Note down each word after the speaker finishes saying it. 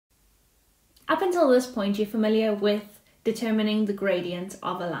Up until this point, you're familiar with determining the gradient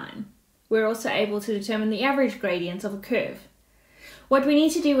of a line. We're also able to determine the average gradient of a curve. What we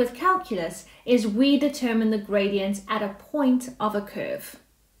need to do with calculus is we determine the gradient at a point of a curve.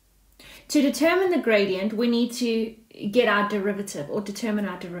 To determine the gradient, we need to get our derivative or determine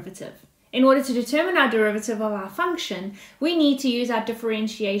our derivative. In order to determine our derivative of our function, we need to use our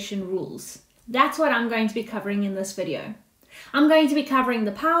differentiation rules. That's what I'm going to be covering in this video. I'm going to be covering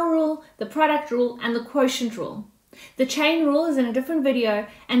the power rule, the product rule, and the quotient rule. The chain rule is in a different video,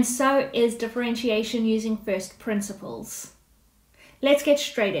 and so is differentiation using first principles. Let's get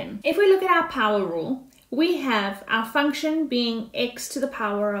straight in. If we look at our power rule, we have our function being x to the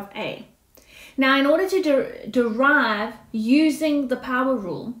power of a. Now, in order to derive using the power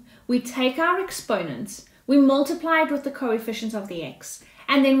rule, we take our exponents, we multiply it with the coefficients of the x,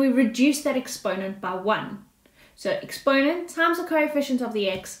 and then we reduce that exponent by 1. So exponent times the coefficient of the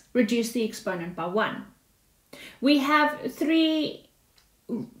x, reduce the exponent by 1. We have 3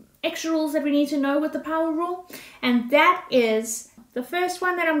 extra rules that we need to know with the power rule, and that is the first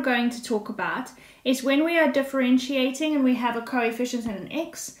one that I'm going to talk about is when we are differentiating and we have a coefficient and an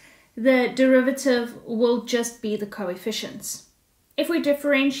x, the derivative will just be the coefficients. If we're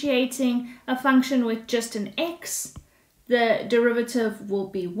differentiating a function with just an x, the derivative will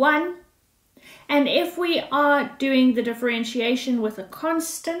be 1. And if we are doing the differentiation with a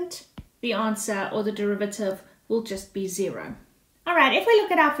constant, the answer or the derivative will just be 0. Alright, if we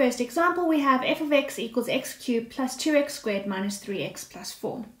look at our first example, we have f of x equals x cubed plus 2x squared minus 3x plus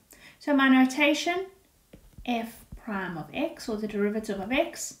 4. So my notation, f prime of x, or the derivative of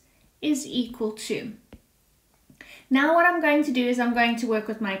x, is equal to. Now what I'm going to do is I'm going to work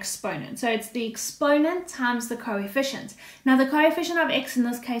with my exponent. So it's the exponent times the coefficient. Now the coefficient of x in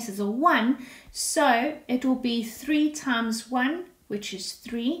this case is a 1, so it will be 3 times 1, which is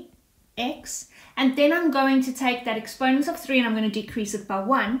 3x. And then I'm going to take that exponent of 3 and I'm going to decrease it by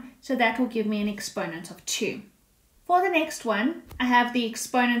 1. So that will give me an exponent of 2. For the next one, I have the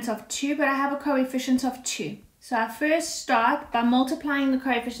exponent of 2, but I have a coefficient of 2. So I first start by multiplying the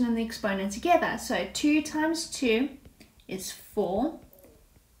coefficient and the exponent together. So 2 times 2 is 4x.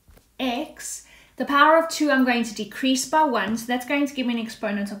 The power of 2 I'm going to decrease by 1, so that's going to give me an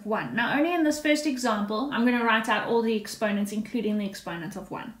exponent of 1. Now only in this first example, I'm going to write out all the exponents, including the exponent of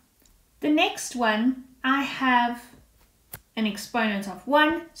 1. The next one, I have an exponent of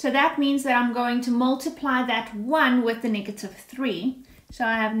 1, so that means that I'm going to multiply that 1 with the negative 3. So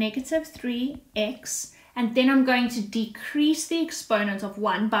I have negative 3x, and then I'm going to decrease the exponent of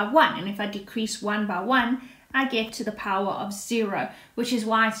 1 by 1. And if I decrease 1 by 1, I get to the power of 0, which is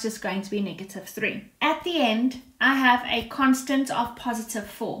why it's just going to be negative 3. At the end, I have a constant of positive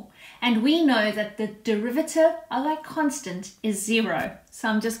 4. And we know that the derivative of a constant is 0. So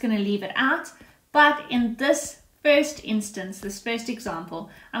I'm just going to leave it out. But in this first instance, this first example,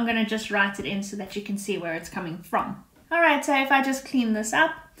 I'm going to just write it in so that you can see where it's coming from. Alright, so if I just clean this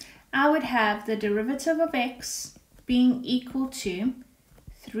up, I would have the derivative of x being equal to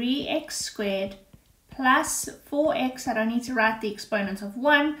 3x squared plus 4x, I don't need to write the exponent of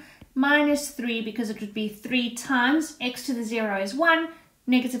 1, minus 3 because it would be 3 times x to the 0 is 1,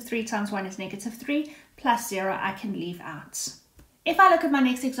 negative 3 times 1 is negative 3, plus 0 I can leave out. If I look at my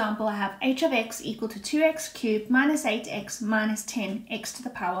next example, I have h of x equal to 2x cubed minus 8x minus 10x to the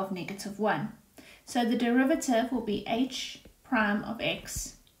power of negative 1. So the derivative will be h prime of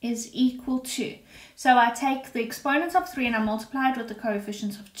x is equal to. So I take the exponent of 3 and I multiply it with the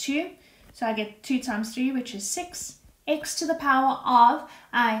coefficients of 2. So I get 2 times 3, which is 6. X to the power of,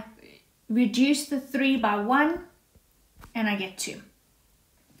 I reduce the 3 by 1, and I get 2.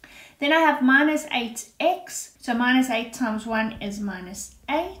 Then I have minus 8x. So minus 8 times 1 is minus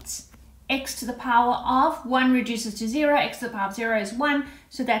 8. X to the power of 1 reduces to 0. X to the power of 0 is 1.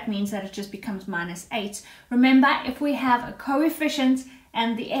 So that means that it just becomes minus 8. Remember, if we have a coefficient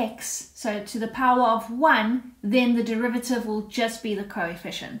and the x, so to the power of 1, then the derivative will just be the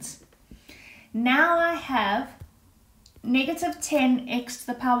coefficient. Now I have negative 10x to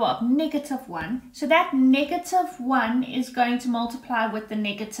the power of negative 1. So that negative 1 is going to multiply with the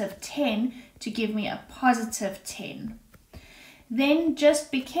negative 10 to give me a positive 10. Then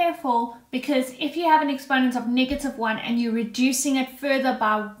just be careful, because if you have an exponent of negative 1 and you're reducing it further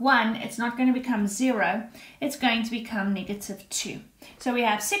by 1, it's not going to become 0. It's going to become negative 2. So we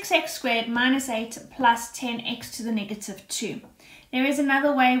have 6x squared minus 8 plus 10x to the negative 2. There is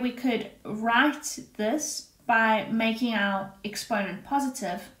another way we could write this by making our exponent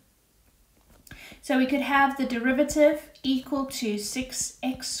positive. So we could have the derivative equal to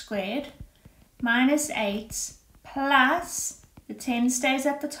 6x squared minus 8 plus, the 10 stays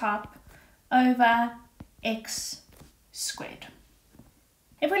at the top, over x squared.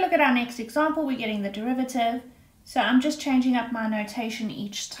 If we look at our next example, we're getting the derivative. So I'm just changing up my notation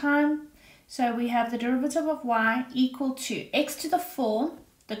each time. So we have the derivative of y equal to x to the 4.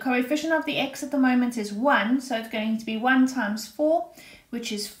 The coefficient of the x at the moment is 1, so it's going to be 1 times 4,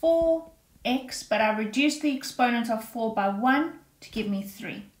 which is 4x, but I reduced the exponent of 4 by 1 to give me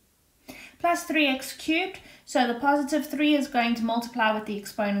 3. Plus 3x cubed, so the positive 3 is going to multiply with the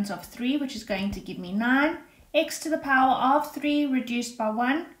exponent of 3, which is going to give me 9. X to the power of 3 reduced by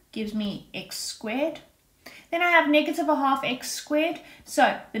 1 gives me x squared. Then I have negative a half x squared,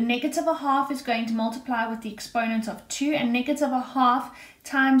 so the negative a half is going to multiply with the exponent of 2, and negative a half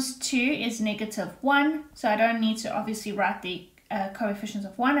times 2 is negative 1, so I don't need to obviously write the coefficients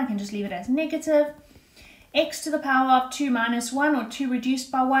of 1, I can just leave it as negative. X to the power of 2 minus 1, or 2 reduced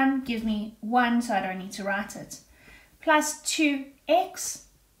by 1, gives me 1, so I don't need to write it. Plus 2x,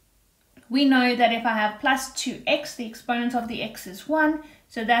 we know that if I have plus 2x, the exponent of the x is 1,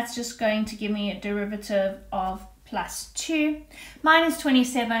 so that's just going to give me a derivative of plus 2. Minus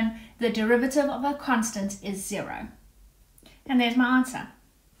 27, the derivative of a constant is 0. And there's my answer.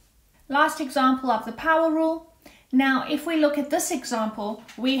 Last example of the power rule. Now, if we look at this example,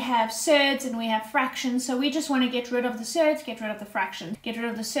 we have surds and we have fractions, so we just want to get rid of the surds, get rid of the fractions. Get rid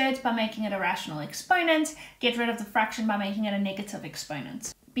of the surds by making it a rational exponent, get rid of the fraction by making it a negative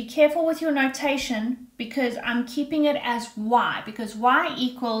exponent. Be careful with your notation because I'm keeping it as y, because y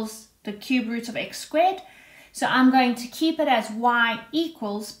equals the cube root of x squared. So I'm going to keep it as y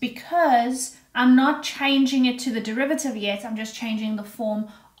equals because I'm not changing it to the derivative yet, I'm just changing the form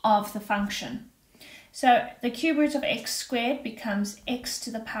of the function. So the cube root of x squared becomes x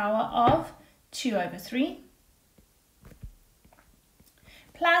to the power of 2 over 3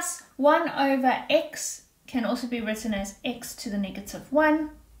 plus 1 over x can also be written as x to the negative 1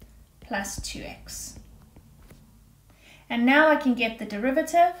 plus 2x. And now I can get the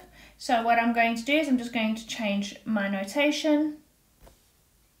derivative. So what I'm going to do is I'm just going to change my notation.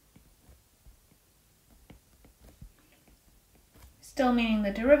 Still meaning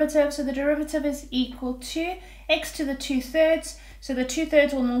the derivative. So the derivative is equal to x to the 2/3. So the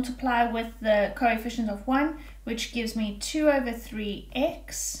 2/3 will multiply with the coefficient of 1, which gives me 2 over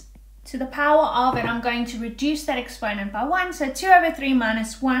 3x to the power of, and I'm going to reduce that exponent by 1. So 2 over 3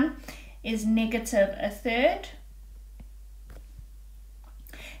 minus 1 is negative 1/3.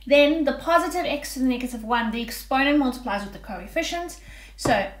 Then the positive x to the negative 1, the exponent multiplies with the coefficient.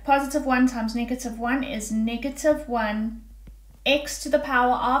 So positive 1 times negative 1 is negative 1. X to the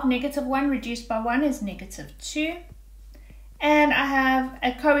power of negative 1 reduced by 1 is negative 2. And I have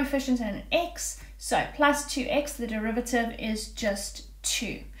a coefficient and an x, so plus 2x, the derivative is just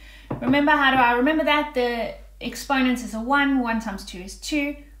 2. Remember, how do I remember that? The exponent is a 1, 1 times 2 is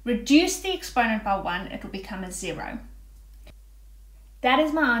 2. Reduce the exponent by 1, it will become a 0. That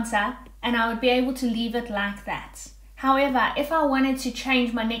is my answer, and I would be able to leave it like that. However, if I wanted to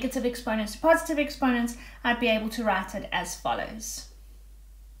change my negative exponents to positive exponents, I'd be able to write it as follows.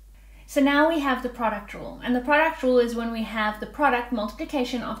 So now we have the product rule, and the product rule is when we have the product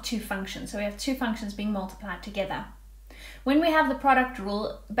multiplication of two functions. So we have two functions being multiplied together. When we have the product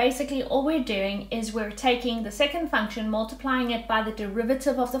rule, basically all we're doing is we're taking the second function, multiplying it by the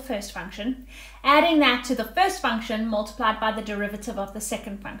derivative of the first function, adding that to the first function multiplied by the derivative of the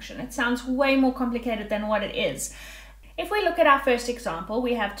second function. It sounds way more complicated than what it is. If we look at our first example,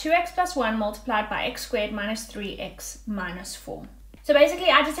 we have 2x plus 1 multiplied by x squared minus 3x minus 4. So basically,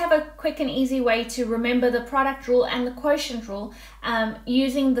 I just have a quick and easy way to remember the product rule and the quotient rule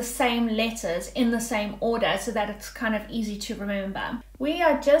using the same letters in the same order so that it's kind of easy to remember. We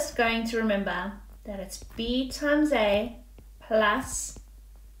are just going to remember that it's b times a plus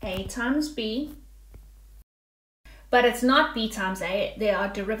a times b, but it's not b times a, there are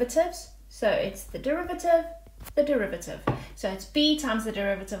derivatives, so it's the derivative. So it's b times the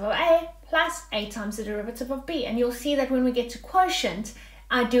derivative of a plus a times the derivative of b. And you'll see that when we get to quotient,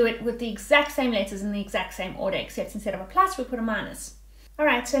 I do it with the exact same letters in the exact same order, except instead of a plus, we put a minus. All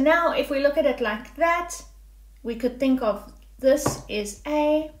right, so now if we look at it like that, we could think of this is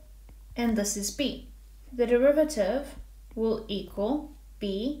a and this is b. The derivative will equal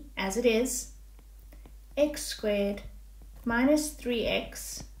b as it is, x squared minus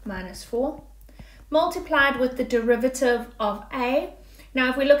 3x minus 4, multiplied with the derivative of a. Now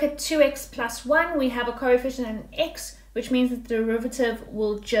if we look at 2x plus 1, we have a coefficient and an x, which means that the derivative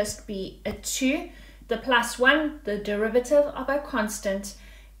will just be a 2. The plus 1, the derivative of a constant,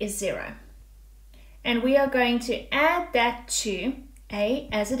 is 0. And we are going to add that to a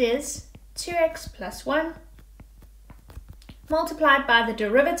as it is, 2x plus 1, multiplied by the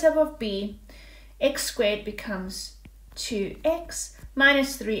derivative of b, x squared becomes 2x,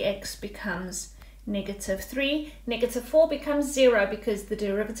 minus 3x becomes negative 3, negative 4 becomes 0 because the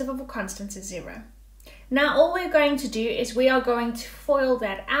derivative of a constant is 0. Now all we're going to do is we are going to FOIL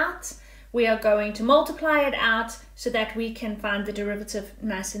that out. We are going to multiply it out so that we can find the derivative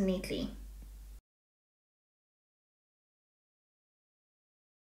nice and neatly.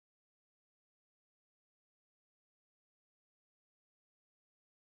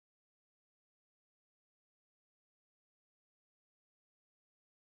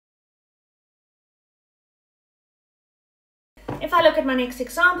 If I look at my next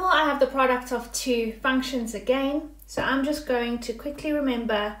example, I have the product of two functions again. So I'm just going to quickly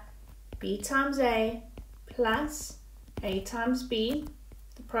remember b times a plus a times b,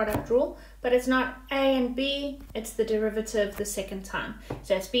 the product rule, but it's not a and b, it's the derivative the second time.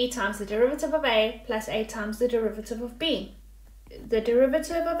 So it's b times the derivative of a plus a times the derivative of b. The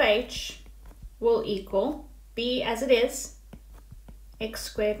derivative of h will equal b as it is, x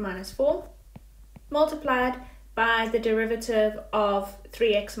squared minus 4, multiplied by the derivative of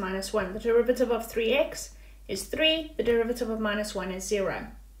 3x minus 1. The derivative of 3x is 3, the derivative of minus 1 is 0.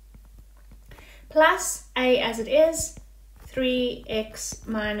 Plus a as it is, 3x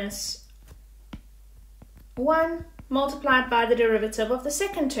minus 1, multiplied by the derivative of the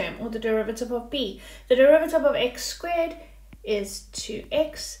second term, or the derivative of b. The derivative of x squared is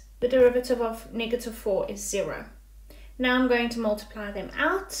 2x, the derivative of negative 4 is 0. Now I'm going to multiply them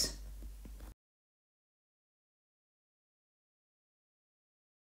out.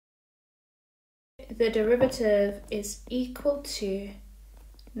 The derivative is equal to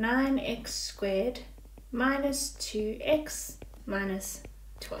 9x squared minus 2x minus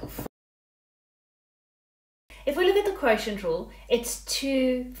 12. If we look at the quotient rule, it's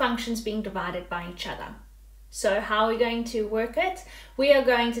two functions being divided by each other. So how are we going to work it? We are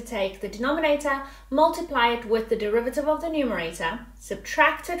going to take the denominator, multiply it with the derivative of the numerator,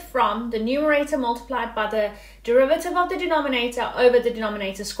 subtract it from the numerator multiplied by the derivative of the denominator over the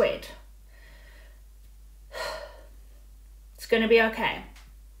denominator squared. It's going to be okay.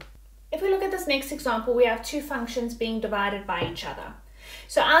 If we look at this next example, we have two functions being divided by each other.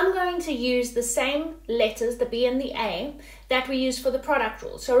 So I'm going to use the same letters, the b and the a, that we used for the product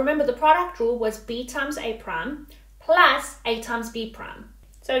rule. So remember, the product rule was b times a prime plus a times b prime.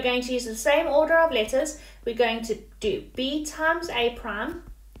 So we're going to use the same order of letters. We're going to do b times a prime,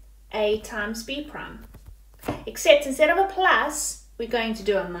 a times b prime. Except instead of a plus, we're going to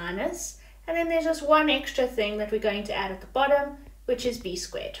do a minus. And then there's just one extra thing that we're going to add at the bottom, which is b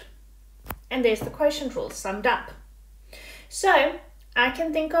squared. And there's the quotient rule summed up. So I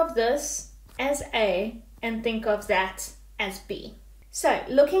can think of this as a and think of that as b. So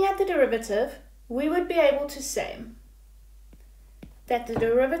looking at the derivative, we would be able to say that the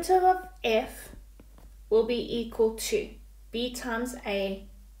derivative of f will be equal to b times a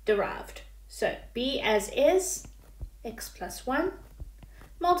derived. So b as is, x plus 1,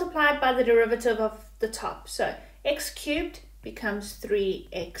 multiplied by the derivative of the top. So x cubed becomes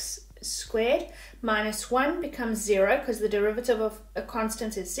 3x squared, minus 1 becomes 0 because the derivative of a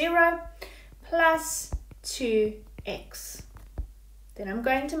constant is 0, plus 2x. Then I'm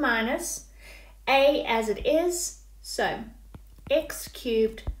going to minus a as it is, so x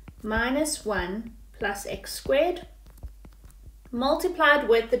cubed minus 1 plus x squared, multiplied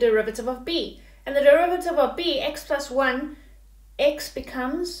with the derivative of b. And the derivative of b, x plus 1, x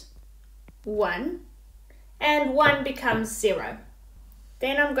becomes 1 and 1 becomes 0.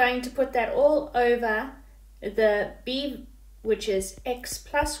 Then I'm going to put that all over the b, which is x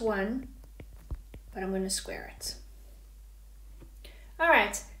plus 1, but I'm going to square it.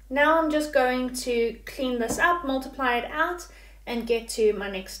 Alright, now I'm just going to clean this up, multiply it out, and get to my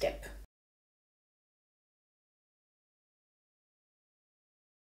next step.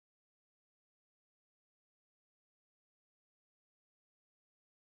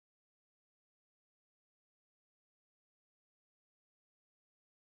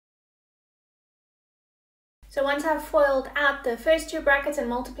 So once I've FOILed out the first two brackets and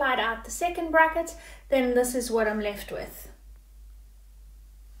multiplied out the second bracket, then this is what I'm left with.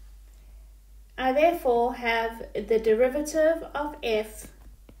 I therefore have the derivative of f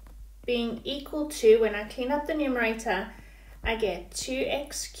being equal to, when I clean up the numerator, I get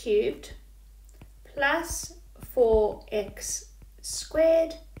 2x cubed plus 4x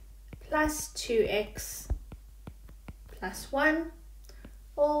squared plus 2x plus 1,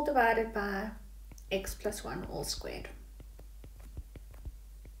 all divided by x plus 1 all squared.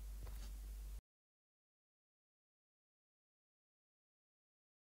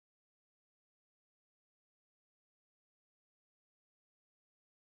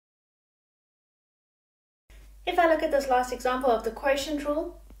 If I look at this last example of the quotient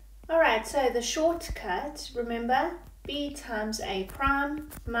rule, alright, so the shortcut, remember, b times a prime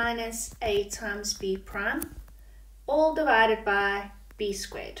minus a times b prime, all divided by b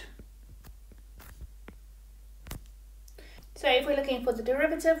squared. So if we're looking for the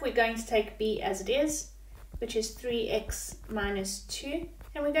derivative, we're going to take b as it is, which is 3x minus 2,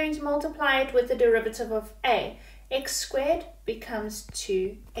 and we're going to multiply it with the derivative of a. X squared becomes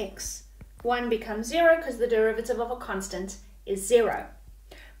 2x. 1 becomes 0 because the derivative of a constant is 0.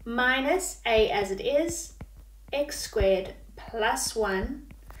 Minus a as it is, x squared plus 1,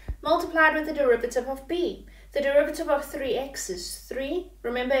 multiplied with the derivative of b. The derivative of 3x is 3.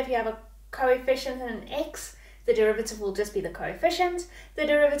 Remember, if you have a coefficient and an x, the derivative will just be the coefficient. The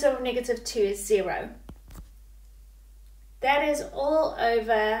derivative of negative 2 is 0. That is all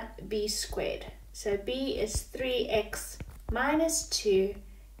over b squared. So b is 3x minus 2,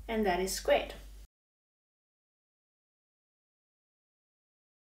 and that is squared.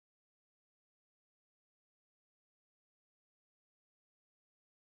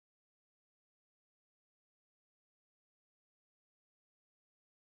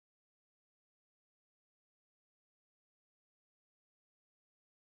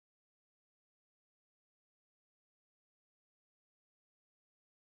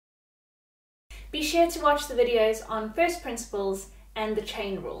 Be sure to watch the videos on first principles and the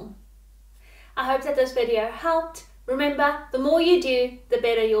chain rule. I hope that this video helped. Remember, the more you do, the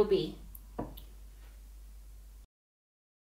better you'll be.